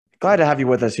Glad to have you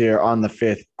with us here on the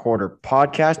fifth quarter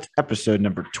podcast, episode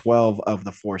number 12 of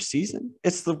the fourth season.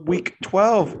 It's the week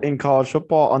 12 in college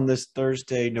football on this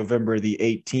Thursday, November the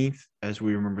 18th, as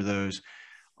we remember those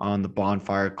on the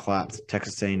bonfire collapse,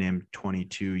 Texas A&M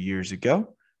 22 years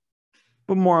ago.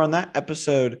 But more on that,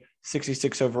 episode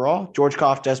 66 overall. George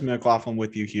Koff, Desmond and McLaughlin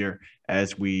with you here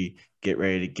as we get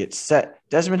ready to get set.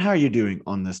 Desmond, how are you doing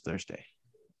on this Thursday?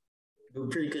 Doing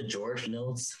pretty good, George.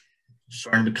 It's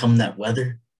starting to come that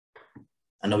weather.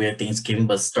 I know we have Thanksgiving,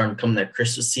 but it's starting to come that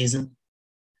Christmas season.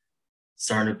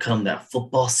 Starting to come that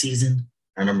football season.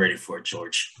 And I'm ready for it,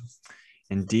 George.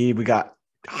 Indeed. We got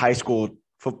high school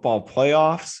football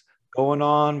playoffs going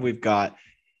on. We've got,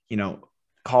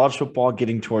 college football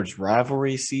getting towards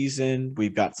rivalry season.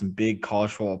 We've got some big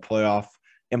college football playoff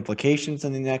implications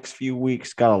in the next few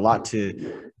weeks. Got a lot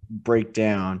to break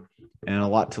down and a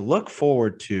lot to look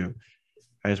forward to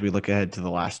as we look ahead to the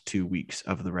last 2 weeks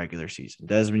of the regular season.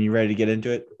 Desmond, you ready to get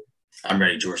into it? I'm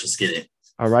ready, George. Let's get it.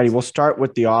 All righty. We'll start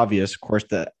with the obvious. Of course,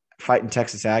 the fighting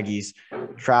Texas Aggies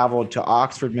traveled to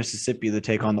Oxford, Mississippi to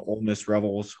take on the Ole Miss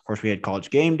Rebels. Of course, we had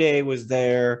College Game Day was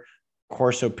there.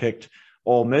 Corso picked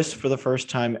Ole Miss for the first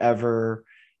time ever.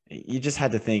 You just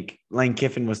had to think Lane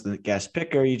Kiffin was the guest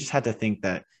picker. You just had to think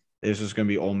that this was going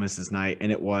to be Ole Miss's night,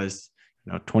 and it was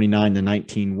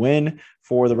 29-19 win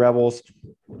for the Rebels.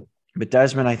 But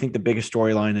Desmond, I think the biggest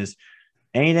storyline is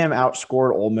A&M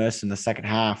outscored Ole Miss in the second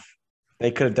half.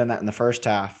 They could have done that in the first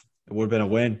half. It would have been a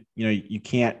win. You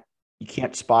can't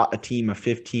spot a team a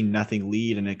 15-0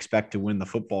 lead and expect to win the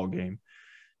football game.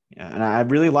 Yeah, and I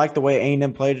really like the way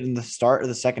A&M played in the start of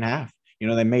the second half.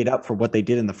 They made up for what they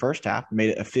did in the first half,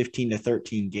 made it a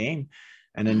 15-13 game,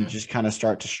 and then you just kind of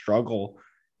start to struggle.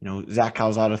 Zach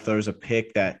Calzada throws a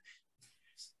pick that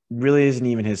really isn't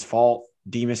even his fault.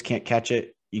 Demas can't catch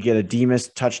it. You get a Demas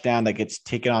touchdown that gets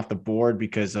taken off the board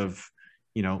because of,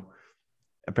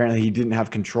 apparently he didn't have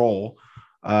control.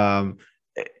 And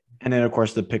then, of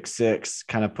course, the pick six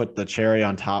kind of put the cherry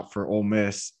on top for Ole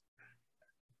Miss.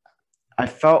 I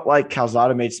felt like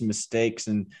Calzada made some mistakes,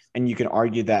 and you can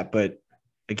argue that. But,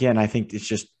 again, I think it's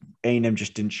just A&M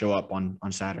just didn't show up on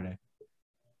Saturday.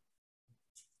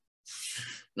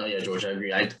 No, yeah, George, I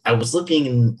agree. I was looking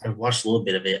and I watched a little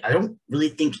bit of it. I don't really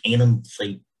think A&M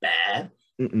played bad.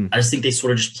 I just think they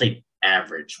sort of just played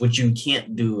average, which you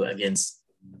can't do against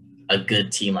a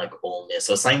good team like Ole Miss.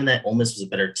 So it's not even that Ole Miss was a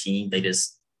better team. They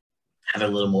just had a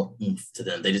little more oomph to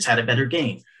them. They just had a better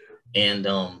game. And,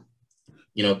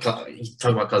 you talk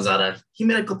about Calzada. He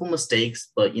made a couple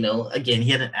mistakes, but, again, he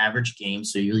had an average game,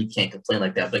 so you really can't complain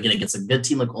like that. But, again, against a good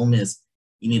team like Ole Miss,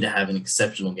 you need to have an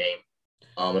exceptional game.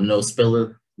 I know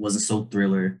Spiller wasn't so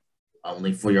thriller,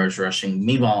 only 4 yards rushing.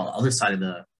 Meanwhile, on the other side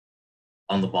of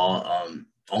on the ball,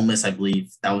 Ole Miss, I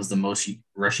believe, that was the most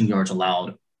rushing yards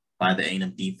allowed by the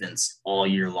A&M defense all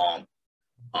year long.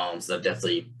 So that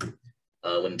definitely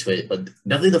went into it. But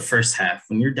definitely the first half,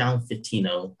 when you're down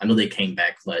 15-0, I know they came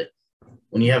back, but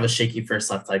when you have a shaky first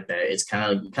half like that, it's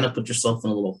you kind of put yourself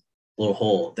in a little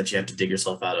hole that you have to dig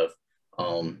yourself out of.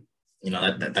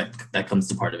 That comes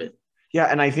to part of it. Yeah,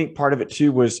 and I think part of it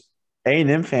too was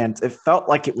A&M fans. It felt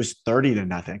like it was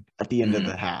 30-0 at the end of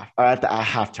the half, at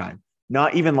halftime.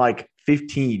 Not even like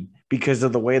 15, because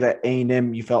of the way that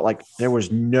A&M, you felt like there was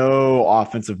no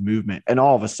offensive movement. And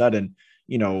all of a sudden,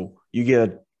 you get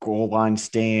a goal line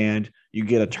stand, you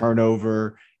get a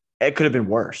turnover. It could have been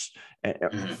worse.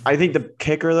 I think the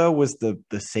kicker, though, was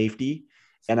the safety.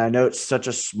 And I know it's such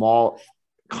a small,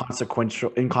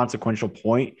 inconsequential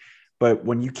point, but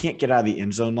when you can't get out of the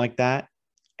end zone like that,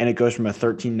 and it goes from a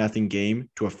 13-0 game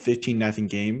to a 15-0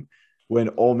 game, when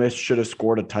Ole Miss should have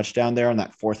scored a touchdown there on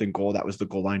that 4th and goal, that was the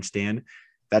goal line stand.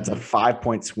 That's a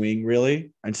 5-point swing,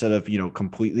 really, instead of,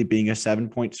 completely being a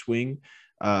 7-point swing.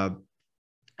 I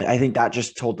think that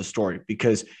just told the story,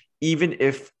 because even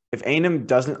if A&M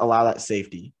doesn't allow that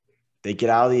safety, they get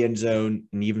out of the end zone,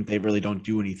 and even if they really don't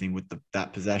do anything with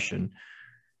that possession,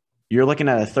 you're looking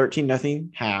at a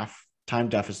 13-0 half-time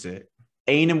deficit.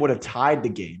 A&M would have tied the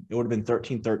game. It would have been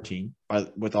 13-13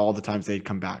 with all the times they'd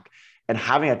come back. And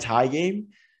having a tie game,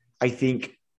 I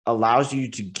think, allows you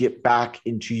to get back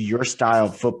into your style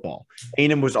of football.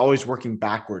 A&M was always working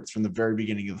backwards from the very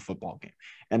beginning of the football game.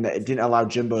 And it didn't allow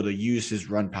Jimbo to use his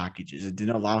run packages. It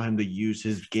didn't allow him to use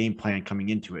his game plan coming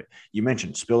into it. You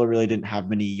mentioned Spiller really didn't have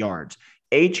many yards.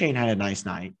 A-Chain had a nice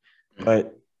night.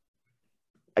 But,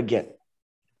 again,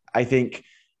 I think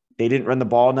they didn't run the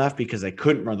ball enough because they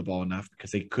couldn't run the ball enough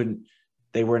because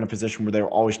they were in a position where they were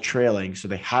always trailing, so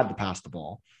they had to pass the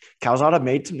ball. Calzada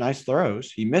made some nice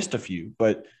throws. He missed a few,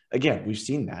 but again, we've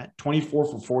seen that 24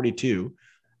 for 42.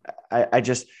 I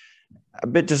just a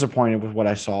bit disappointed with what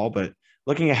I saw, but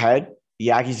looking ahead, the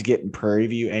Aggies get Prairie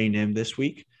View A&M this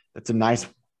week. That's a nice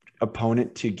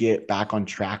opponent to get back on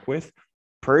track with.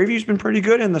 Prairie View's been pretty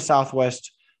good in the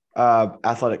Southwest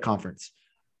Athletic Conference.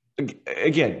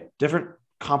 Again, different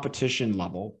competition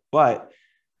level, but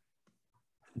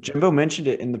Jimbo mentioned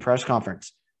it in the press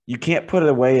conference. You can't put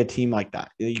away a team like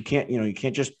that. You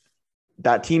can't just –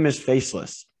 that team is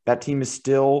faceless. That team is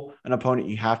still an opponent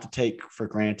you have to take for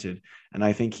granted, and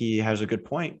I think he has a good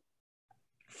point.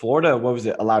 Florida,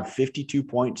 allowed 52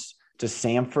 points to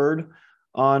Samford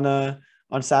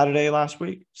on Saturday last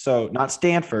week. So not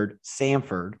Stanford,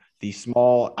 Samford, the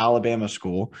small Alabama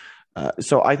school.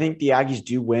 So I think the Aggies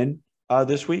do win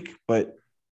this week, but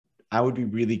I would be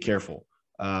really careful.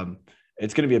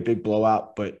 It's going to be a big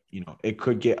blowout, but it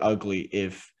could get ugly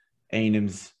if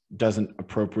A&M's doesn't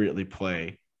appropriately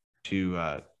play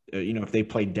to if they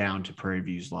play down to Prairie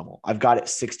View's level. I've got it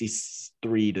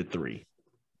 63-3.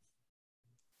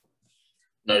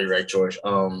 No, you're right, George. I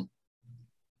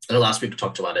know last week we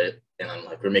talked about it, and I'm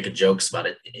like, we're making jokes about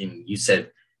it. And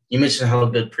you mentioned how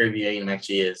good Prairie View A&M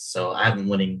actually is. So I have them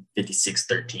winning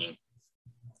 56-13.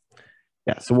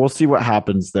 Yeah, so we'll see what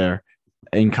happens there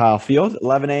in Kyle Field.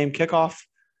 11 a.m. kickoff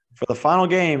for the final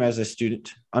game as a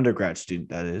student, undergrad student,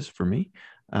 that is, for me.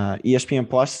 ESPN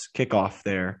Plus kickoff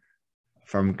there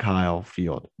from Kyle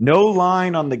Field. No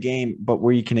line on the game, but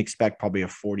where you can expect probably a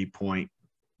 40-point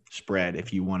spread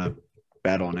if you want to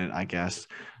bet on it, I guess,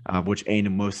 which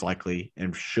A&M most likely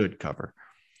and should cover.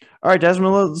 All right,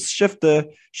 Desmond, let's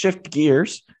shift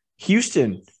gears.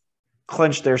 Houston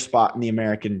clinched their spot in the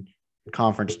American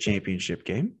Conference Championship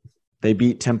game. They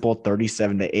beat Temple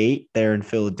 37-8 there in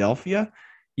Philadelphia.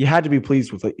 You had to be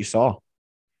pleased with what you saw.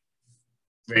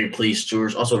 Very pleased,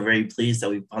 George. Also very pleased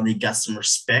that we finally got some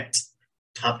respect.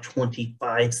 Top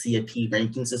 25 CIP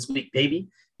rankings this week, baby.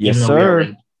 Yes, Even though sir. we are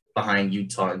ranked behind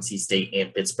Utah, NC State,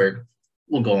 and Pittsburgh.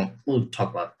 We'll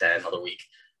talk about that another week.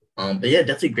 But yeah,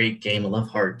 definitely a great game. I love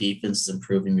how our defense is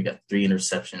improving. We got 3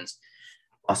 interceptions.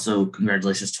 Also,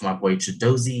 congratulations to my boy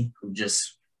Chidozie, who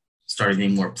just started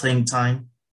getting more playing time.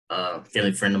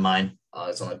 Family friend of mine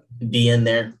is on the DN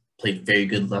there. Played very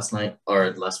good last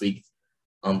week.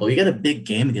 But we got a big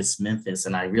game against Memphis,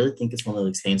 and I really think it's one of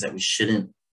those games that we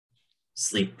shouldn't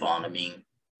sleep on. I mean,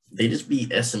 they just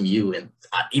beat SMU, and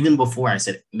even before I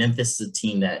said Memphis is a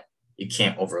team that you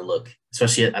can't overlook,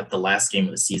 especially at the last game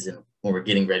of the season when we're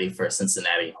getting ready for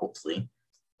Cincinnati, hopefully.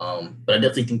 But I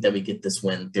definitely think that we get this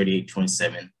win,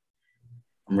 38-27.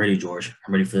 I'm ready, George.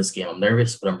 I'm ready for this game. I'm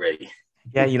nervous, but I'm ready.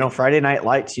 Yeah, Friday Night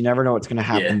Lights, you never know what's going to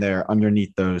happen there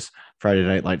underneath those Friday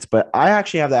Night Lights. But I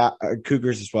actually have the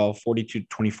Cougars as well,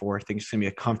 42-24. I think it's going to be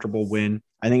a comfortable win.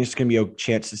 I think it's going to be a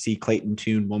chance to see Clayton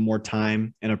Tune one more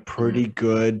time and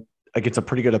against a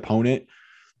pretty good opponent,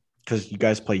 because you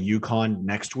guys play UConn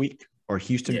next week, or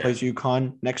Houston plays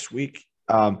UConn next week,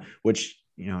 which,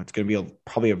 it's going to be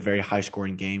probably a very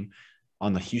high-scoring game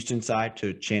on the Houston side, to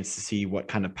a chance to see what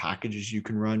kind of packages you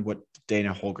can run, what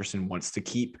Dana Holgorsen wants to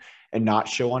keep and not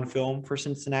show on film for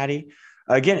Cincinnati.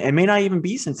 Again, it may not even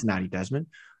be Cincinnati, Desmond.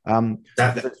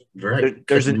 Right.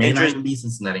 There's an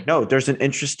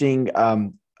interesting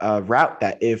route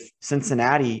that if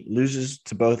Cincinnati loses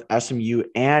to both SMU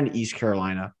and East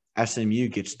Carolina, SMU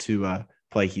gets to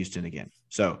play Houston again.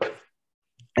 So,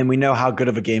 and we know how good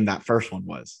of a game that first one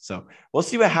was. So we'll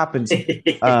see what happens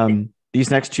these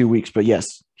next 2 weeks. But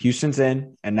yes, Houston's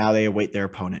in, and now they await their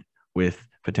opponent with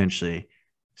potentially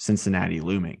Cincinnati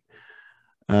looming.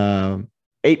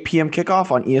 8 p.m. kickoff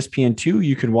on ESPN2.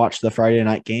 You can watch the Friday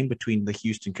night game between the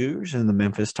Houston Cougars and the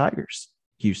Memphis Tigers.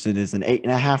 Houston is an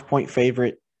 8.5-point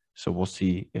favorite, so we'll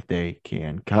see if they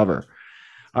can cover.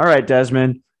 All right,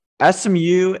 Desmond,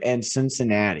 SMU and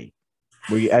Cincinnati.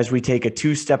 As we take a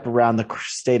 2-step around the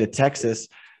state of Texas,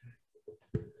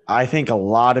 I think a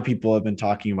lot of people have been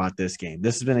talking about this game.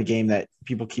 This has been a game that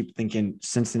people keep thinking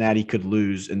Cincinnati could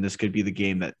lose, and this could be the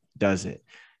game that does it.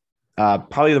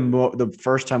 Probably the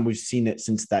first time we've seen it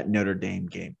since that Notre Dame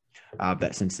game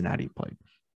that Cincinnati played.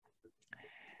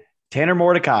 Tanner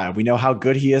Mordecai, we know how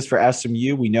good he is for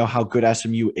SMU. We know how good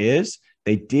SMU is.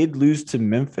 They did lose to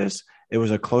Memphis. It was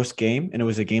a close game, and it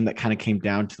was a game that kind of came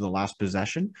down to the last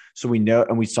possession. So we know,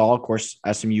 and we saw, of course,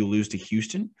 SMU lose to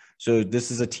Houston. So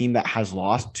this is a team that has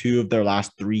lost 2 of their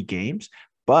last 3 games.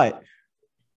 But,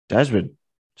 Desmond,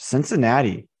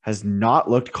 Cincinnati has not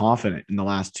looked confident in the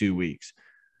last 2 weeks.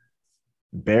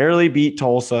 Barely beat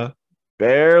Tulsa,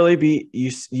 barely beat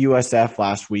USF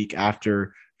last week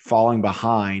after falling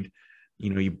behind.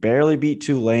 You barely beat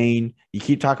Tulane. You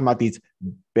keep talking about these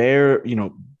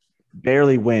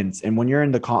barely wins. And when you're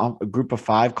in the group of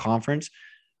 5 conference,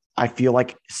 I feel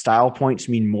like style points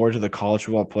mean more to the college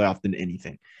football playoff than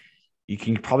anything. you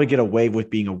can probably get away with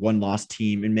being a one-loss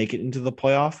team and make it into the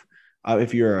playoff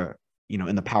if you're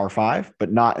in the Power Five,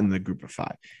 but not in the Group of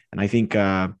Five. And I think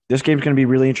this game is going to be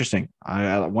really interesting.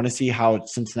 I want to see how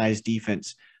Cincinnati's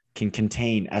defense can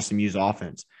contain SMU's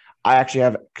offense. I actually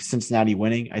have Cincinnati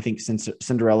winning. I think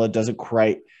Cinderella doesn't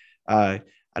quite. I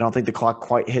don't think the clock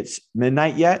quite hits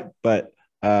midnight yet, but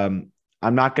I'm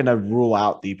not going to rule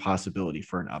out the possibility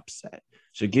for an upset.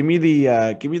 So give me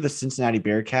the Cincinnati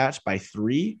Bearcats by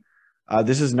 3.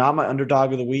 This is not my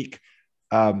underdog of the week,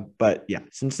 but yeah,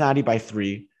 Cincinnati by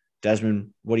 3. Desmond,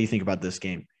 what do you think about this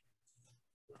game?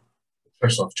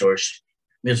 First off, George,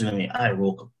 there's going to be I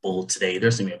woke up bold today.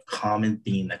 There's going to be a common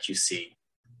theme that you see.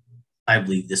 I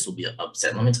believe this will be an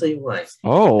upset. Let me tell you why.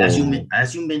 Oh, as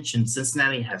you mentioned,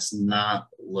 Cincinnati has not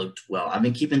looked well. I've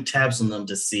been keeping tabs on them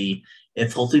to see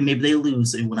if hopefully maybe they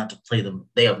lose. They will not have to play them.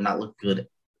 They have not looked good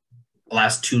the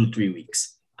last 2 to 3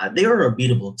 weeks. They are a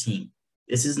beatable team.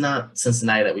 This is not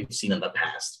Cincinnati that we've seen in the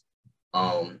past.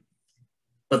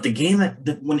 But the game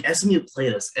when SMU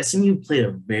played us, SMU played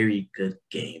a very good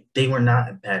game. They were not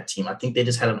a bad team. I think they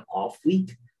just had an off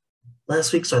week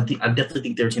last week. So I definitely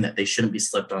think they're a team that they shouldn't be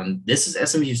slept on. This is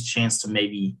SMU's chance to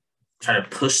maybe try to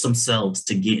push themselves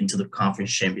to get into the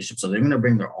conference championship. So they're going to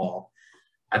bring their all.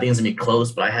 I think it's going to be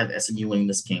close, but I have SMU winning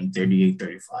this game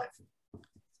 38-35.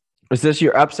 Is this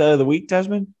your upset of the week,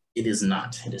 Desmond? It is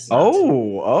not. It is not.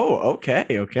 Okay.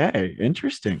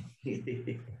 Interesting.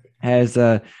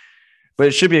 But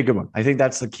it should be a good one. I think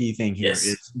that's the key thing here. Yes.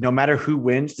 Is no matter who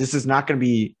wins, this is not going to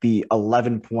be the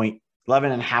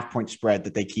 11.5 spread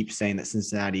that they keep saying that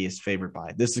Cincinnati is favored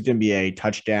by. This is going to be a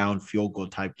touchdown, field goal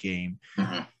type game,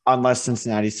 unless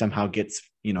Cincinnati somehow gets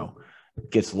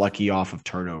lucky off of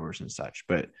turnovers and such.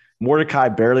 But Mordecai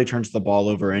barely turns the ball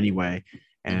over anyway,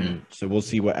 and so we'll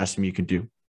see what SMU can do.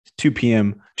 2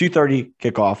 p.m., 2:30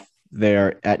 kickoff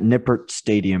there at Nippert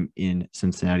Stadium in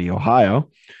Cincinnati, Ohio.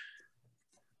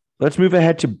 Let's move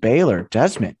ahead to Baylor.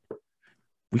 Desmond,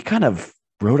 we kind of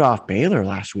wrote off Baylor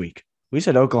last week. We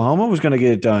said Oklahoma was going to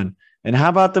get it done. And how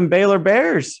about them Baylor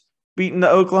Bears beating the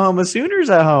Oklahoma Sooners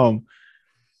at home?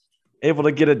 Able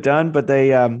to get it done, but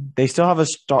they still have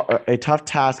a tough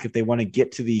task if they want to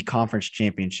get to the conference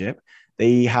championship.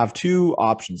 They have 2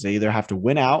 options. They either have to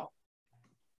win out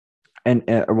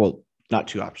not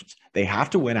 2 options. They have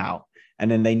to win out,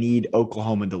 and then they need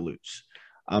Oklahoma to lose.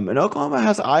 And Oklahoma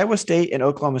has Iowa State and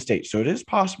Oklahoma State, so it is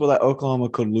possible that Oklahoma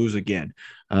could lose again.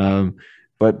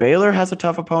 But Baylor has a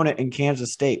tough opponent in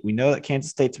Kansas State. We know that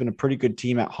Kansas State's been a pretty good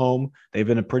team at home. They've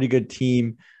been a pretty good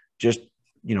team just,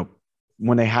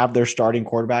 when they have their starting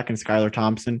quarterback in Skylar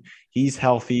Thompson. He's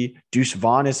healthy. Deuce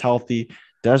Vaughn is healthy.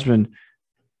 Desmond,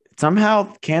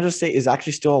 somehow Kansas State is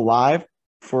actually still alive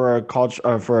for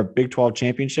a Big 12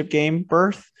 championship game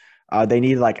berth. They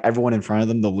need everyone in front of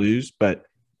them to lose, but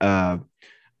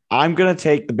I'm going to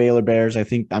take the Baylor Bears.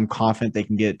 I'm confident they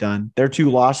can get it done. Their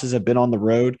 2 losses have been on the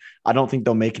road. I don't think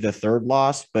they'll make it a 3rd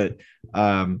loss, but it's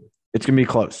going to be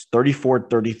close.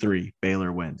 34-33, Baylor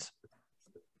wins.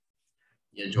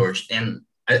 Yeah, George. And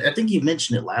I think you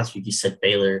mentioned it last week. You said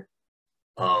Baylor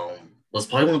was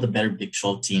probably one of the better Big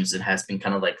 12 teams that has been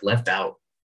kind of left out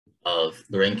of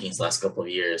the rankings last couple of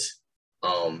years.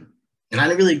 And I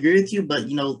didn't really agree with you, but,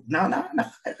 no,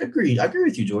 I agree. I agree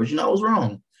with you, George. I was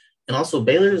wrong. And also,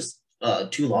 Baylor's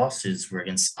 2 losses were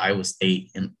against Iowa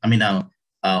State and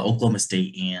Oklahoma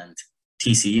State and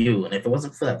TCU. And if it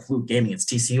wasn't for that fluke game against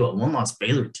TCU, a 1-loss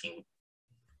Baylor team,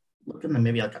 looking at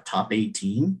maybe a top 8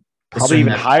 team, probably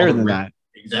even higher than that.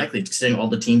 Exactly, considering all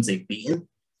the teams they've beaten.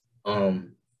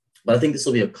 But I think this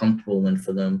will be a comfortable win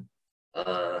for them.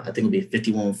 I think it'll be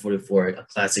 51-44, a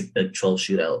classic Big 12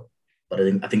 shootout. But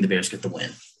I think the Bears get the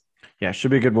win. Yeah,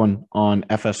 should be a good one on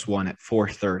FS1 at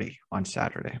 4:30 on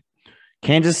Saturday.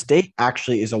 Kansas State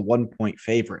actually is a 1-point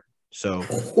favorite. So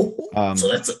so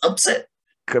that's an upset.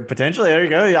 Could potentially. There you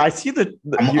go. I see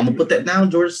I'm going to put that down,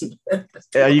 George.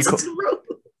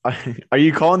 Are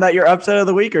you calling that your upset of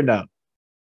the week or no?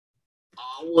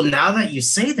 Well, now that you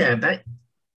say that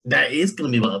is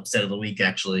going to be my upset of the week,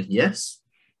 actually. Yes.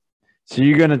 So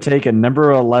you're going to take a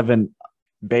number 11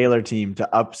 Baylor team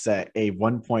to upset a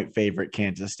 1-point favorite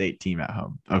Kansas State team at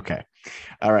home. Okay.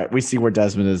 All right. We see where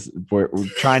Desmond is. We're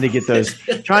trying to get those,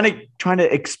 trying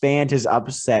to expand his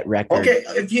upset record. Okay.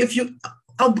 If you,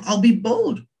 I'll be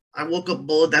bold. I woke up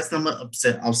bold. That's not my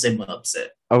upset. I'll say my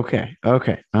upset. Okay. All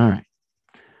right.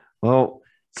 Well,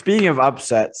 speaking of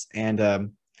upsets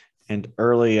and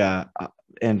early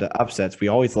and upsets, we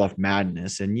always love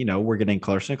madness, and we're getting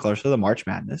closer and closer to the March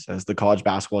Madness as the college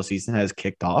basketball season has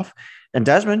kicked off. And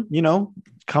Desmond,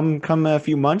 come a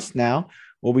few months now,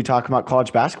 we'll be talking about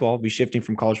college basketball. We'll be shifting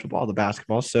from college football to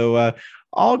basketball. So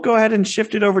I'll go ahead and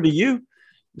shift it over to you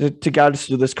to guide us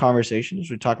through this conversation as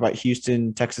we talk about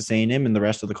Houston, Texas A&M, and the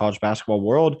rest of the college basketball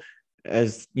world.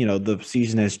 As you know, the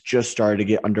season has just started to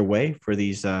get underway for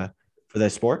that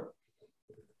sport.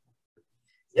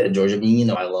 Yeah, Georgia. I mean,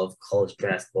 I love college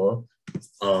basketball.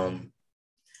 I don't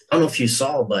know if you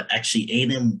saw, but actually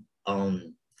A&M,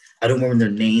 I don't remember their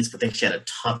names, but they actually had a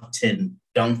top 10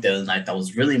 dunk the other night that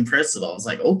was really impressive. I was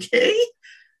like, okay.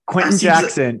 Quentin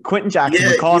Jackson. Yeah,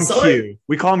 we call him Q. It?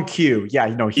 We call him Q.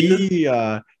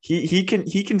 Yeah, he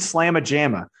can slam a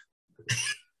jammer.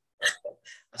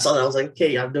 I saw that. I was like,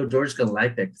 okay, I know George's gonna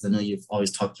like that because I know you've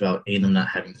always talked about A&M not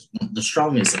having the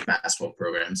strongest of basketball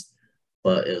programs,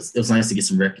 but it was nice to get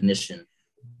some recognition.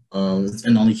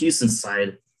 And on the Houston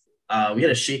side, we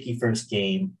had a shaky first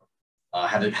game.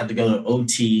 Had to go to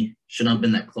OT. Shouldn't have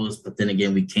been that close, but then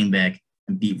again, we came back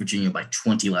and beat Virginia by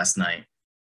 20 last night.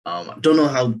 I don't know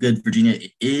how good Virginia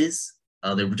is.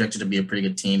 They're projected to be a pretty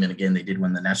good team, and again, they did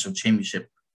win the national championship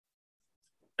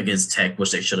against Tech,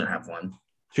 which they shouldn't have won.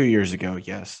 2 years ago,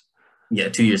 yes. Yeah,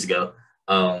 2 years ago.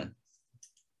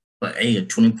 But hey, a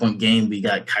 20-point game. We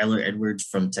got Kyler Edwards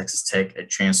from Texas Tech at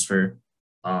transfer.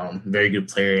 Very good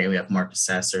player. And we have Marcus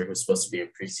Sasser, who's supposed to be a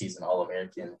preseason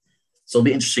All-American. So it'll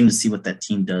be interesting to see what that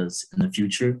team does in the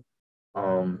future.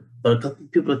 But a couple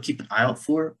of people to keep an eye out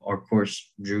for are, of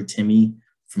course, Drew Timme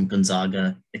from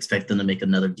Gonzaga. Expect them to make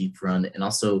another deep run. And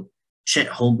also Chet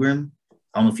Holmgren.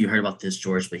 I don't know if you heard about this,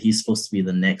 George, but he's supposed to be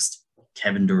the next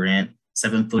Kevin Durant,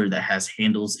 7-footer that has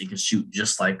handles and can shoot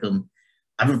just like him.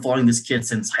 I've been following this kid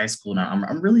since high school now.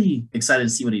 I'm really excited to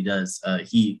see what he does.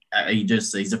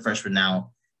 He's a freshman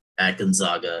now at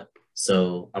Gonzaga,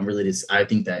 so I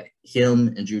think that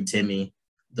him and Drew Timme,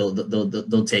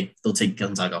 they'll take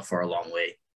Gonzaga far a long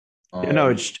way.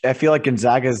 I feel like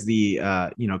Gonzaga is the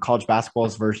college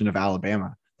basketball's version of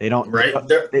Alabama. They don't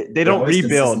they don't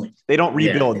rebuild. They don't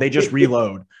rebuild. Yeah. They just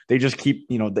reload. They just keep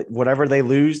whatever they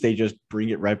lose, they just bring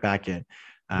it right back in.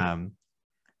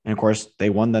 And of course, they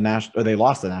lost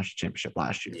the national championship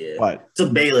last year. Yeah. But so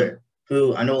Baylor,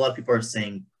 who I know a lot of people are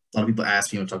saying, a lot of people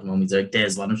ask me when talking about me, they're like,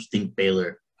 Des, why don't you think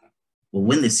Baylor will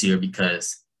win this year?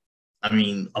 Because I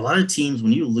mean, a lot of teams,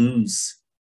 when you lose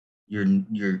your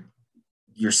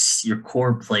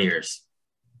core players,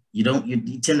 you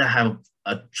tend to have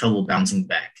a trouble bouncing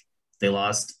back. They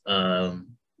lost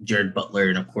Jared Butler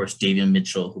and of course Davion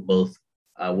Mitchell, who both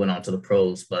went on to the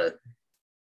pros, but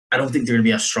I don't think they're going to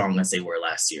be as strong as they were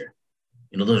last year.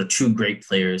 Those are two great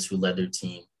players who led their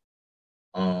team.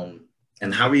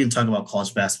 And how are you going to talk about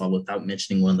college basketball without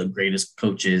mentioning one of the greatest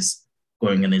coaches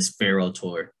going on his farewell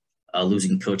tour,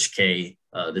 losing Coach K?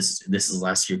 This is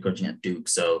last year coaching at Duke.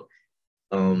 So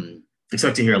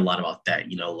expect to hear a lot about that.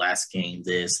 Last game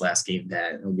this, last game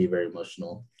that. It'll be very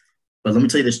emotional. But let me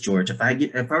tell you this, George. If I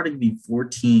were to give you 4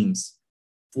 teams,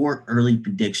 4 early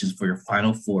predictions for your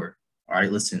Final Four. All right,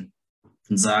 listen.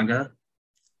 Gonzaga,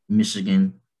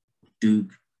 Michigan,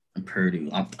 Duke, and Purdue.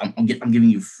 I'm giving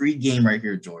you free game right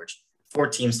here, George. 4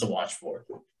 teams to watch for.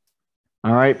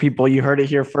 All right, people, you heard it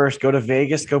here first. Go to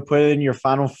Vegas, go put in your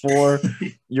Final Four,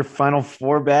 your Final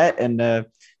Four bet, and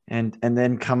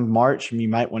then come March, you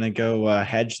might want to go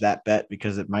hedge that bet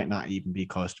because it might not even be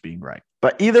close to being right.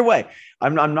 But either way,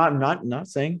 I'm not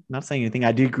saying anything.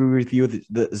 I do agree with you with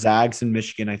the Zags in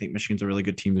Michigan. I think Michigan's a really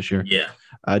good team this year. Yeah.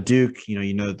 Duke,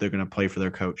 they're going to play for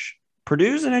their coach.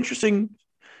 Purdue's an interesting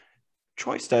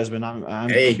choice, Desmond.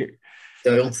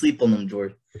 Don't sleep on them,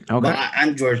 George. Okay. But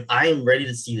I'm George. I am ready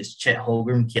to see this Chet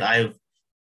Holmgren kid.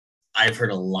 I've heard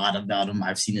a lot about him.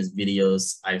 I've seen his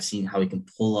videos. I've seen how he can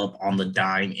pull up on the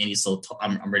dime, and he's so tall.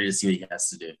 I'm ready to see what he has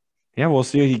to do. Yeah, we'll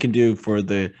see what he can do for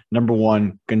the number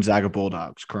 1 Gonzaga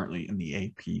Bulldogs currently in the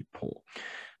AP poll.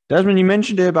 Desmond, you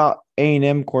mentioned it about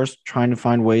A&M, of course, trying to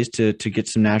find ways to get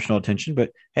some national attention.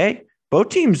 But, hey, both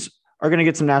teams are going to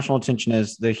get some national attention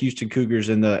as the Houston Cougars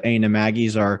and the A&M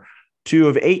Aggies are 2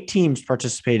 of 8 teams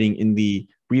participating in the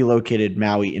relocated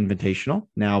Maui Invitational,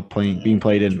 now being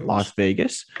played in Las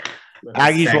Vegas.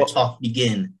 Aggies will talk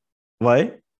begin.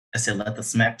 What? I said, let the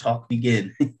smack talk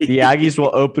begin. The Aggies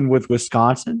will open with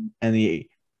Wisconsin, and the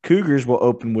Cougars will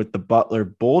open with the Butler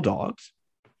Bulldogs.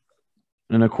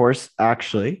 And, of course,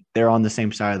 actually, they're on the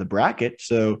same side of the bracket.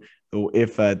 So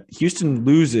if Houston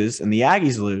loses and the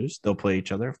Aggies lose, they'll play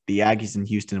each other. If the Aggies and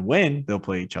Houston win, they'll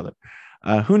play each other.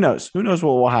 Who knows? Who knows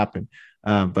what will happen?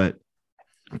 But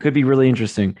it could be really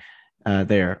interesting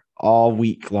there all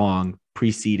week long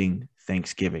preceding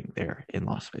Thanksgiving there in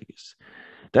Las Vegas.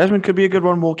 Desmond could be a good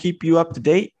one. We'll keep you up to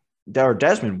date, or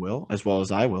Desmond will, as well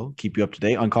as I will, keep you up to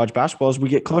date on college basketball as we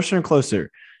get closer and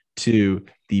closer to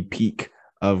the peak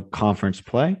of conference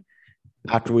play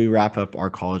after we wrap up our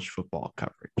college football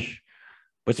coverage.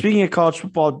 But speaking of college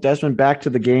football, Desmond, back to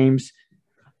the games.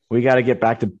 We got to get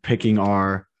back to picking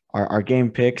our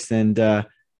game picks. And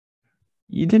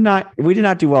we did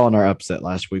not do well in our upset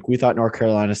last week. We thought North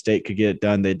Carolina State could get it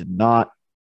done. They did not.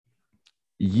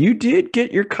 You did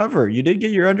get your cover. You did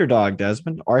get your underdog,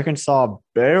 Desmond. Arkansas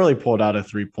barely pulled out a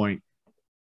 3-point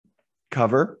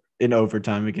cover in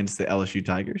overtime against the LSU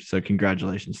Tigers. So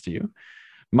congratulations to you.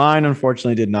 Mine,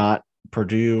 unfortunately, did not.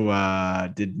 Purdue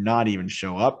did not even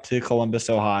show up to Columbus,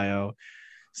 Ohio.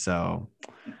 So,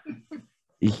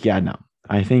 yeah, no.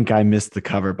 I think I missed the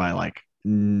cover by like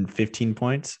 15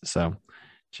 points. So,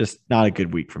 just not a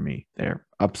good week for me there.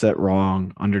 Upset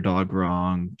wrong, underdog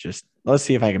wrong. Just let's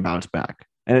see if I can bounce back.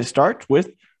 And it starts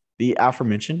with the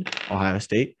aforementioned Ohio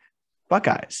State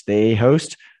Buckeyes. They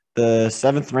host the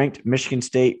 7th ranked Michigan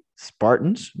State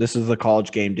Spartans. This is the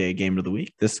college game day game of the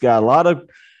week. This got a lot of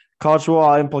college football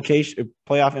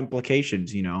playoff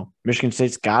implications. You know, Michigan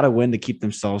State's got to win to keep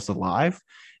themselves alive.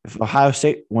 If Ohio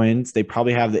State wins, they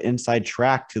probably have the inside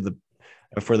track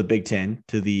for the Big Ten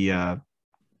to the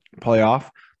playoff.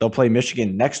 They'll play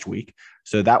Michigan next week,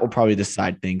 so that will probably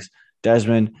decide things.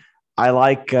 Desmond, I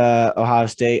like Ohio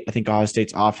State. I think Ohio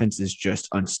State's offense is just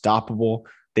unstoppable.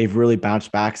 They've really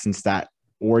bounced back since that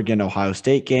Oregon-Ohio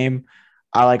State game.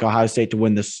 I like Ohio State to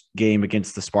win this game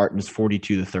against the Spartans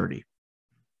 42-30.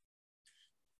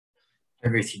 I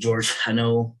agree with you, George. I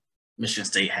know Michigan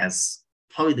State has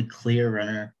probably the clear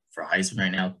runner for Heisman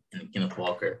right now in Kenneth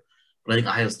Walker. But I think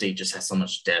Ohio State just has so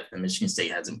much depth, and Michigan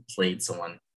State hasn't played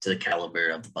someone to the caliber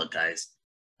of the Buckeyes.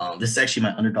 This is actually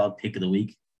my underdog pick of the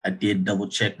week. I did double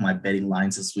check my betting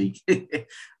lines this week.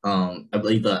 I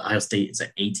believe Ohio State is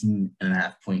an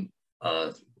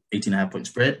 18.5 point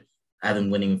spread. I have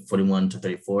them winning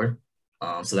 41-34.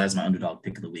 So that's my underdog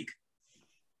pick of the week.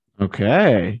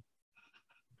 Okay.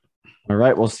 All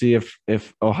right. We'll see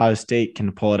if Ohio State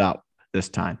can pull it out this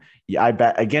time. Yeah, I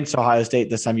bet against Ohio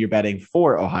State. This time you're betting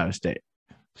for Ohio State.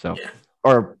 So, yeah.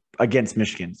 Or against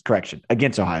Michigan. Correction.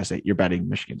 Against Ohio State, you're betting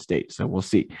Michigan State. So we'll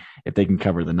see if they can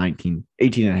cover the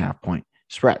 18.5 point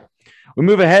spread. We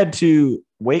move ahead to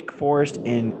Wake Forest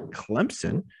and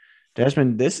Clemson.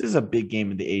 Desmond, this is a big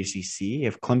game in the ACC.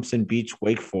 If Clemson beats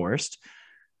Wake Forest,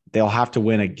 they'll have to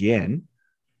win again.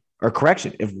 Or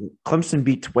correction, if Clemson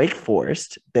beats Wake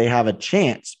Forest, they have a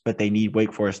chance, but they need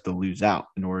Wake Forest to lose out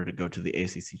in order to go to the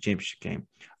ACC championship game.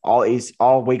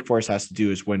 All Wake Forest has to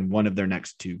do is win one of their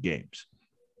next 2 games.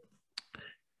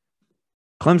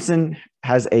 Clemson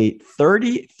has a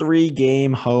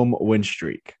 33-game home win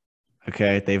streak.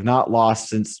 Okay, they've not lost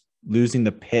since losing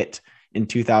the Pitt in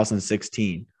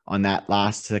 2016 on that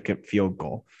last second field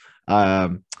goal.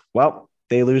 Well,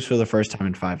 they lose for the first time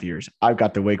in 5 years. I've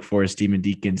got the Wake Forest Demon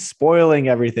Deacons spoiling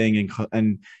everything in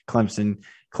Clemson.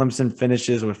 Clemson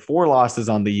finishes with 4 losses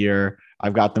on the year.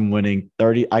 I've got them winning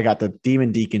 30. I got the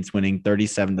Demon Deacons winning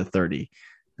 37-30.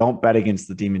 Don't bet against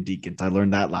the Demon Deacons. I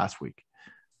learned that last week.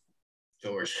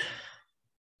 George,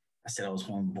 I said I was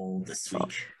going bold this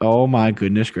week. Oh my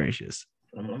goodness gracious.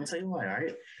 Let me tell you why, all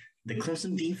right? The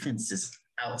Clemson defense is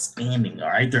outstanding, all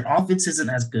right? Their offense isn't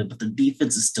as good, but the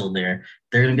defense is still there.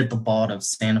 They're going to get the ball out of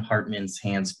Sam Hartman's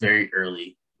hands very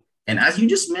early. And as you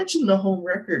just mentioned, the home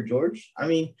record, George, I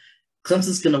mean,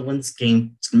 Clemson's going to win this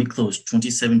game. It's going to be close,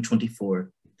 27-24.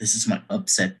 This is my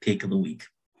upset pick of the week.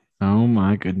 Oh,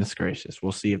 my goodness gracious.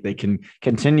 We'll see if they can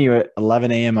continue at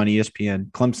 11 a.m. on ESPN.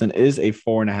 Clemson is a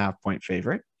 4.5 point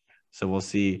favorite. So we'll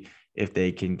see if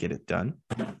they can get it done.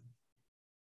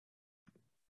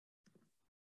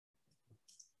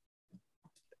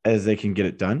 As they can get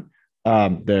it done.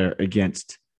 They're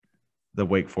against the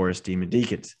Wake Forest Demon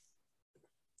Deacons.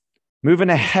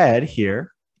 Moving ahead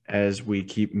here, as we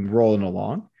keep rolling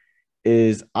along,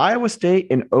 is Iowa State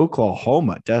and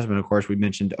Oklahoma. Desmond, of course, we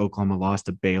mentioned Oklahoma lost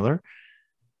to Baylor.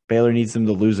 Baylor needs them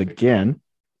to lose again.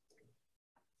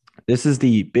 This is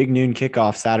the big noon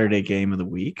kickoff Saturday game of the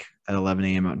week at 11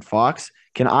 a.m. on Fox.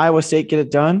 Can Iowa State get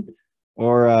it done,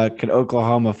 or can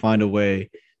Oklahoma find a way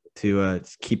to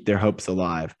keep their hopes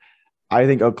alive? I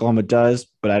think Oklahoma does,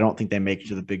 but I don't think they make it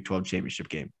to the Big 12 championship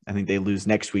game. I think they lose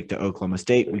next week to Oklahoma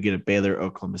State. We get a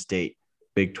Baylor-Oklahoma State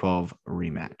Big 12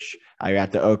 rematch. I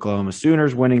got the Oklahoma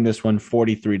Sooners winning this one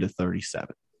 43-37.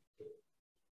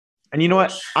 And you know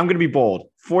what? I'm going to be bold.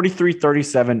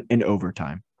 43-37 in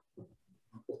overtime.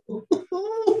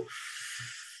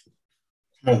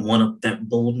 I want up that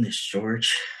boldness,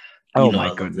 George. Oh,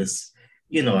 my goodness.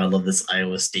 I love this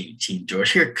Iowa State team,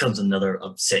 George. Here comes another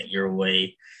upset your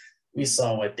way. We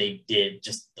saw what they did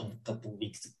just a couple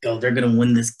weeks ago. They're going to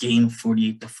win this game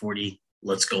 48-40.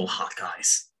 Let's go,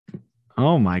 Hawkeyes.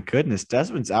 Oh my goodness.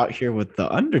 Desmond's out here with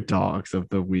the underdogs of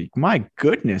the week. My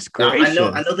goodness Now, gracious.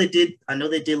 I know they did. I know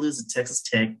they did lose to Texas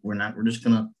Tech. We're just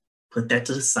gonna put that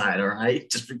to the side. All right,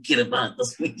 just forget about it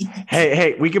this week.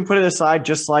 Hey, we can put it aside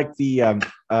just like the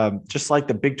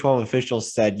Big 12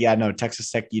 officials said, yeah, no,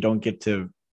 Texas Tech, you don't get to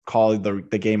call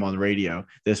the game on the radio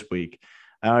this week.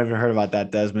 I don't know if you heard about that,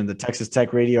 Desmond. The Texas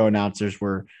Tech radio announcers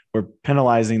were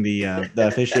penalizing the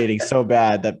officiating so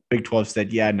bad that Big 12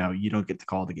 said, yeah, no, you don't get to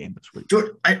call the game this week.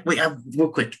 George, real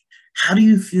quick. How do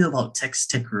you feel about Texas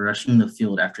Tech rushing the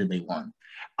field after they won?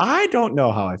 I don't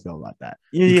know how I feel about that.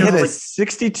 You hit a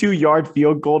 62-yard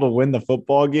field goal to win the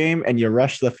football game, and you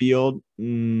rush the field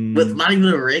with not even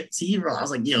a rigged tee. I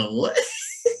was like, yo, what?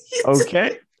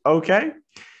 Okay.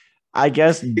 I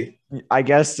guess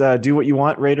do what you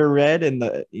want, Raider Red,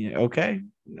 and okay,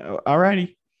 all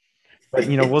righty. But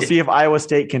we'll see if Iowa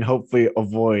State can hopefully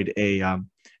avoid a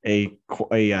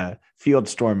field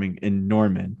storming in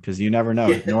Norman, because you never know.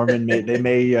 Norman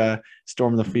may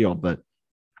storm the field, but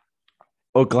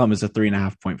Oklahoma is a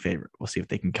 3.5-point favorite. We'll see if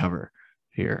they can cover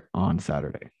here on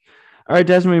Saturday. All right,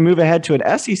 Desmond, we move ahead to an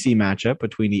SEC matchup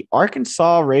between the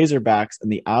Arkansas Razorbacks and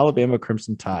the Alabama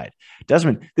Crimson Tide.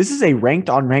 Desmond, this is a ranked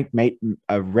on rank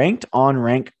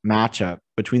matchup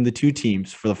between the two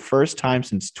teams for the first time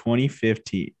since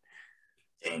 2015.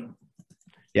 Dang.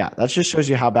 Yeah, that just shows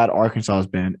you how bad Arkansas has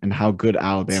been and how good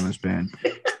Alabama's been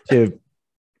to,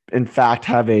 in fact,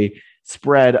 have a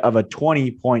spread of a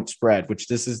 20-point spread, which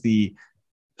this is the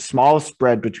smallest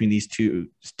spread between these two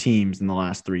teams in the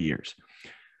last 3 years.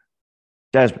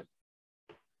 Desmond,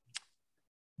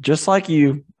 just like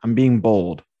you, I'm being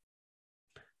bold.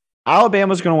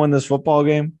 Alabama's going to win this football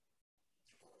game,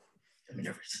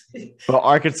 but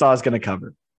Arkansas is going to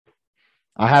cover.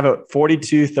 I have it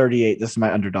 42-38. This is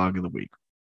my underdog of the week.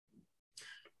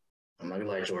 I'm not gonna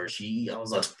lie, George. I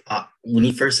was like, when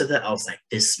he first said that, I was like,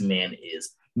 this man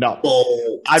is bold.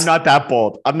 No, I'm not that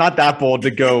bold. I'm not that bold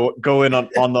to go in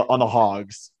on the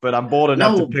Hogs, but I'm bold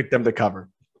enough to pick them to cover.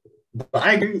 But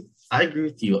I agree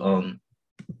with you.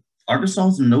 Arkansas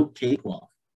is no cakewalk,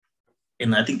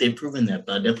 and I think they've proven that.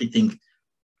 But I definitely think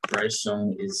Bryce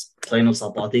Young is playing on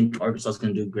softball. I think Arkansas is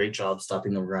going to do a great job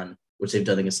stopping the run, which they've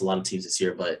done against a lot of teams this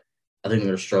year. But I think they're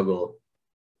going to struggle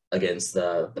against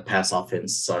the pass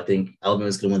offense. So I think Alabama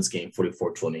is going to win this game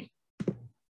 44-20.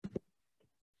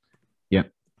 Yeah.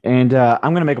 And I'm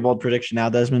going to make a bold prediction now,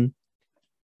 Desmond.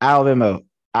 Alabama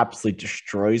absolutely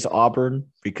destroys Auburn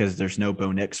because there's no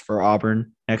Bo Nix for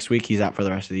Auburn next week. He's out for the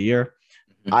rest of the year.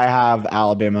 Mm-hmm. I have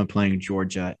Alabama playing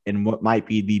Georgia in what might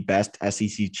be the best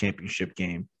SEC championship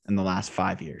game in the last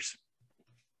 5 years.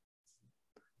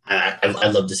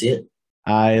 I'd love to see it.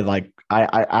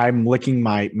 I'm licking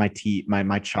my teeth,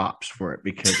 my chops for it,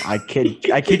 because I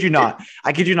kid you not.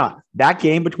 That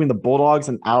game between the Bulldogs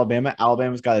and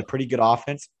Alabama's got a pretty good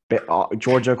offense. But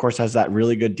Georgia, of course, has that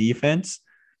really good defense.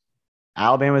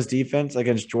 Alabama's defense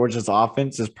against Georgia's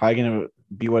offense is probably going to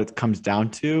be what it comes down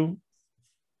to.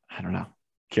 I don't know.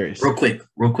 Curious. Real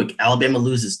quick. Alabama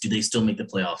loses. Do they still make the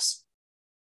playoffs?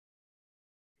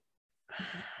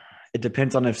 It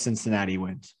depends on if Cincinnati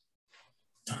wins.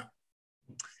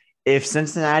 If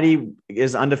Cincinnati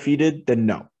is undefeated, then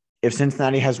no. If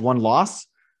Cincinnati has one loss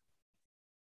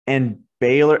and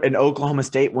Baylor and Oklahoma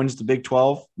State wins the Big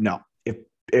 12, no.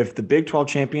 If the Big 12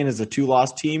 champion is a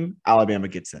 2-loss team, Alabama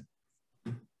gets in.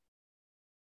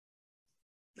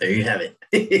 There you have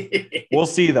it. We'll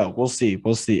see, though. We'll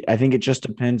see. I think it just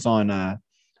depends on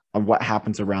what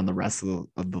happens around the rest of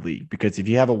the league. Because if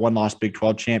you have a 1-loss Big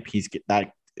 12 champ,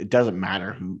 it doesn't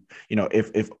matter who,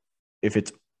 if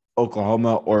it's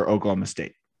Oklahoma or Oklahoma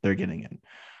State, they're getting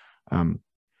in.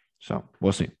 So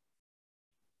we'll see.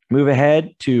 Move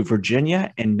ahead to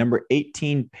Virginia and number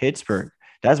 18 Pittsburgh.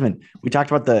 Desmond, we talked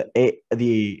about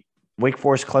the Wake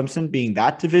Forest Clemson being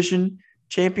that division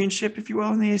championship, if you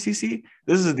will, in the ACC.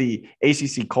 This is the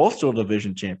ACC Coastal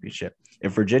Division Championship.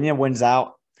 If Virginia wins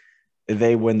out,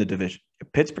 they win the division.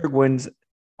 If Pittsburgh wins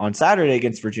on Saturday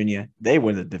against Virginia, they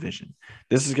win the division.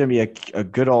 This is going to be a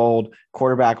good old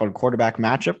quarterback-on-quarterback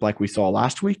matchup like we saw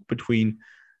last week between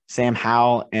Sam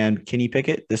Howell and Kenny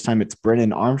Pickett. This time it's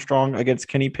Brennan Armstrong against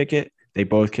Kenny Pickett. They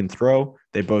both can throw.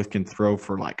 They both can throw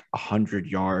for like 100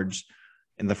 yards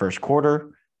in the first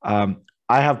quarter. I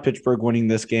have Pittsburgh winning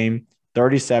this game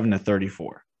 37-34.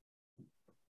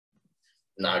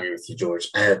 No, I agree with you, George.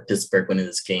 I have Pittsburgh winning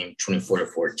this game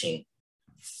 24-14.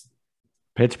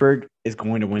 Pittsburgh is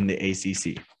going to win the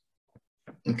ACC.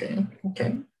 Okay.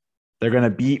 They're going to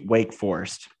beat Wake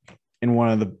Forest in one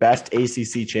of the best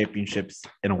ACC championships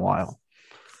in a while,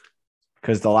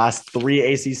 because the last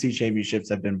 3 ACC championships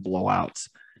have been blowouts.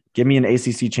 Give me an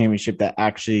ACC championship that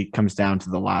actually comes down to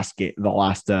the last game, the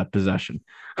last possession.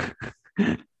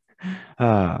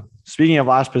 Speaking of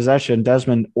last possession,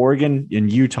 Desmond, Oregon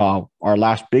and Utah, our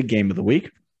last big game of the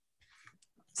week.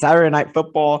 Saturday Night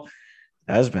Football.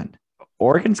 Desmond,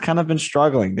 Oregon's kind of been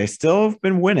struggling. They still have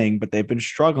been winning, but they've been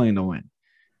struggling to win.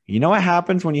 You know what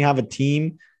happens when you have a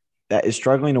team that is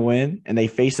struggling to win and they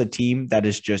face a team that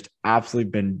has just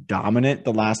absolutely been dominant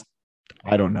the last,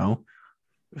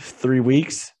 3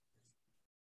 weeks?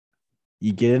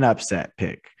 You get an upset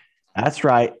pick. That's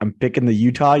right. I'm picking the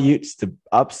Utah Utes to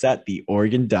upset the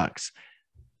Oregon Ducks.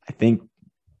 I think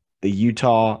the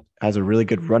Utah has a really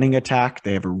good running attack.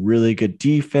 They have a really good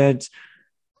defense.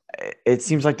 It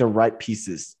seems like the right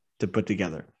pieces to put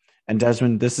together. And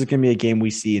Desmond, this is going to be a game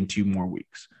we see in 2 more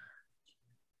weeks.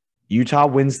 Utah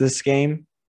wins this game,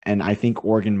 and I think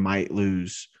Oregon might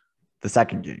lose the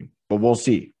second game. But we'll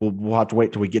see. We'll have to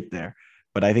wait till we get there.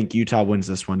 But I think Utah wins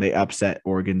this one. They upset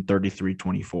Oregon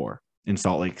 33-24 in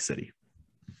Salt Lake City.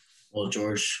 Well,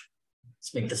 George,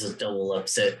 let's make this a double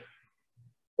upset.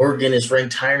 Oregon is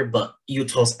ranked higher, but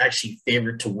Utah's actually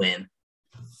favored to win.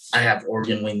 I have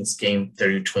Oregon win this game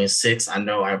 30-26. I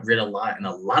know I've read a lot, and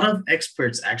a lot of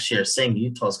experts actually are saying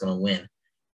Utah's going to win.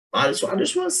 I just want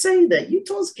to say that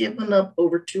Utah's given up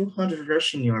over 200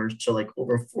 rushing yards to like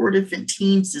over 4 different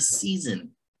teams this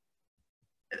season.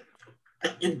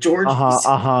 George.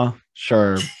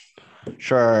 Sure.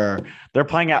 They're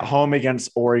playing at home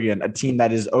against Oregon, a team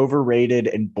that is overrated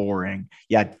and boring.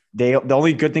 Yeah, the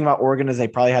only good thing about Oregon is they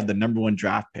probably had the number 1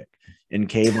 draft pick in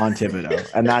Kayvon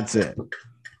Thibodeau, and that's it.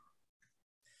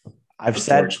 I've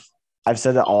said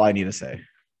that all I need to say.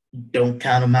 Don't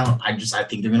count them out. I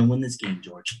think they're going to win this game,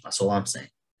 George. That's all I'm saying.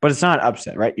 But it's not an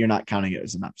upset, right? You're not counting it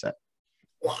as an upset.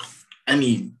 Well, I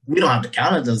mean, we don't have to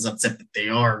count it as upset, but they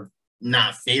are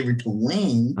not favored to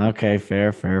win. Okay,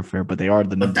 fair. But they are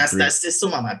the number. But that's still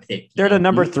not my pick. They're the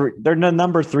number 3. They're the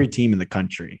number 3 team in the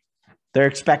country. They're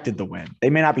expected to win. They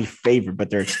may not be favored, but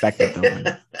they're expected to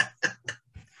win.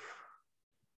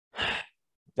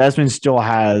 Desmond still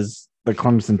has the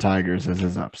Clemson Tigers as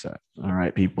his upset. All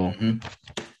right, people. Mm-hmm.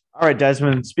 All right,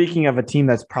 Desmond. Speaking of a team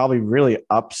that's probably really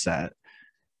upset,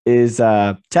 is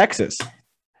Texas.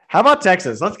 How about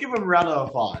Texas? Let's give them a round of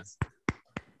applause.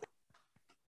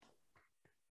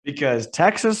 Because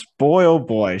Texas, boy, oh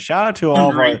boy, shout out to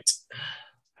all of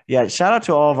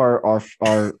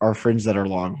our friends that are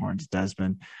Longhorns,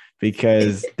 Desmond,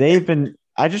 because they've been.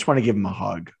 I just want to give them a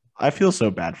hug. I feel so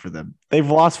bad for them. They've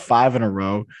lost 5 in a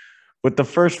row, with the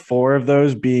first 4 of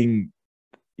those being,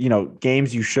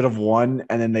 games you should have won,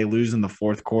 and then they lose in the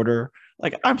fourth quarter.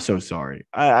 Like, I'm so sorry.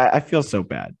 I feel so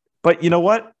bad. But you know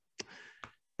what?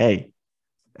 Hey,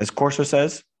 as Corso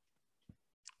says,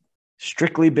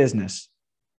 strictly business.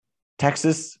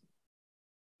 Texas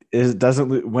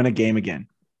doesn't win a game again.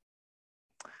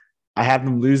 I have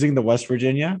them losing to West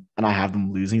Virginia, and I have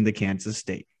them losing to Kansas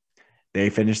State. They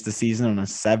finished the season on a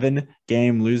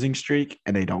 7-game losing streak,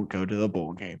 and they don't go to the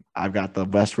bowl game. I've got the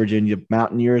West Virginia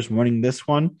Mountaineers winning this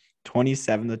one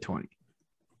 27-20.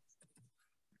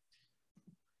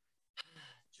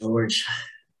 George,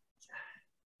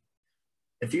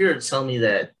 if you were to tell me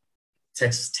that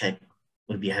Texas Tech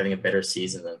would be having a better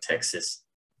season than Texas,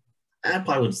 I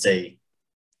probably would say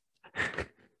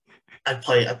I'd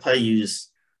probably use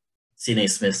C.N.A.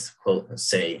 Smith's quote and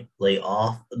say, "Lay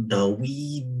off the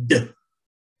weed."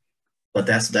 But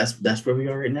that's where we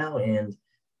are right now. And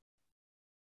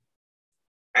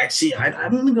actually,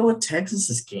 I'm going to go with Texas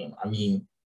this game. I mean,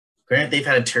 granted, they've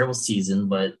had a terrible season,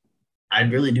 but I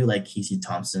really do like Casey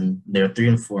Thompson. They're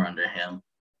 3-4 under him.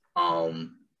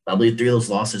 I believe 3 of those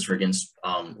losses were against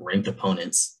ranked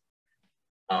opponents.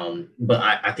 But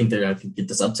I think they're going to get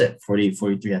this upset,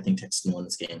 48-43. I think Texas can win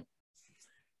this game.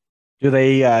 Do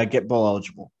they get bowl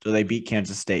eligible? Do they beat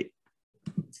Kansas State?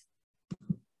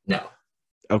 No.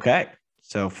 Okay.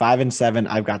 So 5-7,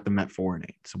 I've got them at 4-8.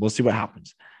 So we'll see what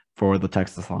happens for the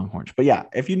Texas Longhorns. But yeah,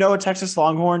 if you know a Texas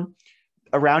Longhorn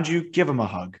around you, give them a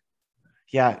hug.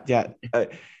 Yeah.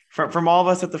 From all of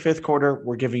us at the 5th quarter,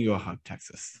 we're giving you a hug,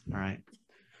 Texas. All right.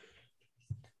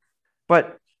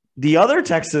 But the other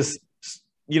Texas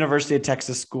University of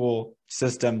Texas school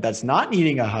system that's not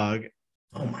needing a hug.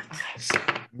 Oh my gosh.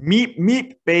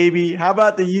 Meep, baby. How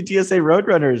about the UTSA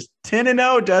Roadrunners?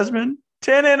 10-0, Desmond.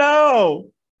 10-0.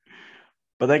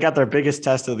 But they got their biggest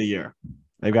test of the year.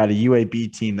 They've got a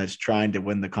UAB team that's trying to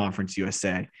win the Conference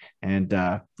USA. And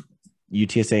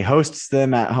UTSA hosts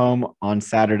them at home on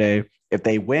Saturday. If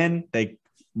they win, they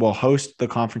will host the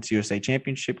Conference USA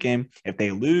championship game. If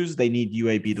they lose, they need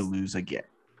UAB to lose again.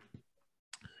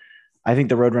 I think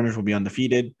the Roadrunners will be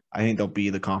undefeated. I think they'll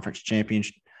be the conference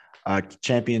champions.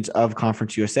 champions of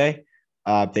Conference USA.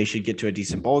 They should get to a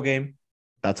decent bowl game.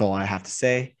 That's all I have to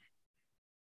say.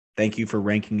 Thank you for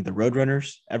ranking the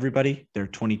Roadrunners, everybody. They're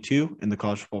 22 in the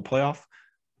college football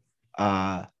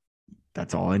playoff.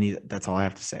 That's all I need. That's all I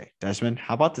have to say. Desmond,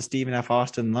 how about the Stephen F.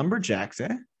 Austin Lumberjacks,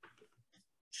 eh?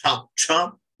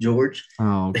 Chop, George.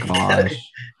 Oh, gosh.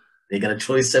 They got a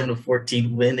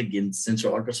 27-14 win against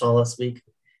Central Arkansas last week.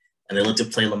 And they look to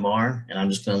play Lamar, and I'm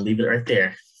just going to leave it right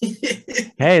there.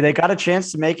 Hey, they got a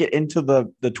chance to make it into the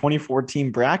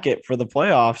 2014 bracket for the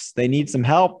playoffs. They need some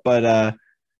help, but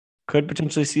could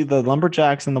potentially see the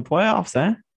Lumberjacks in the playoffs,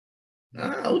 eh?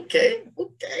 Okay.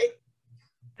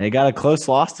 They got a close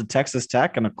loss to Texas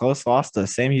Tech and a close loss to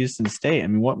Sam Houston State. I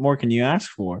mean, what more can you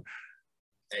ask for?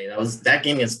 Hey, that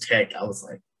game against Tech. I was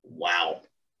like, wow.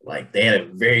 Like, they had a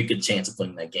very good chance of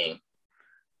winning that game.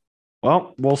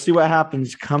 Well, we'll see what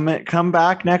happens. Come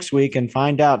back next week and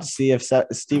find out to see if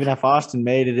Stephen F. Austin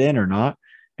made it in or not,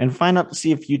 and find out to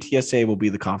see if UTSA will be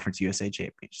the Conference USA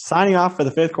champion. Signing off for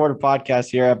the Fifth Quarter Podcast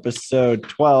here, episode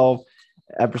 12,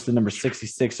 episode number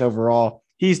 66 overall.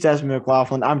 He's Desmond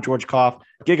McLaughlin. I'm George Koff.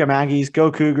 Giga Aggies,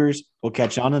 Go Cougars. We'll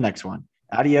catch you on the next one.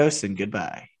 Adios and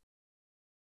goodbye.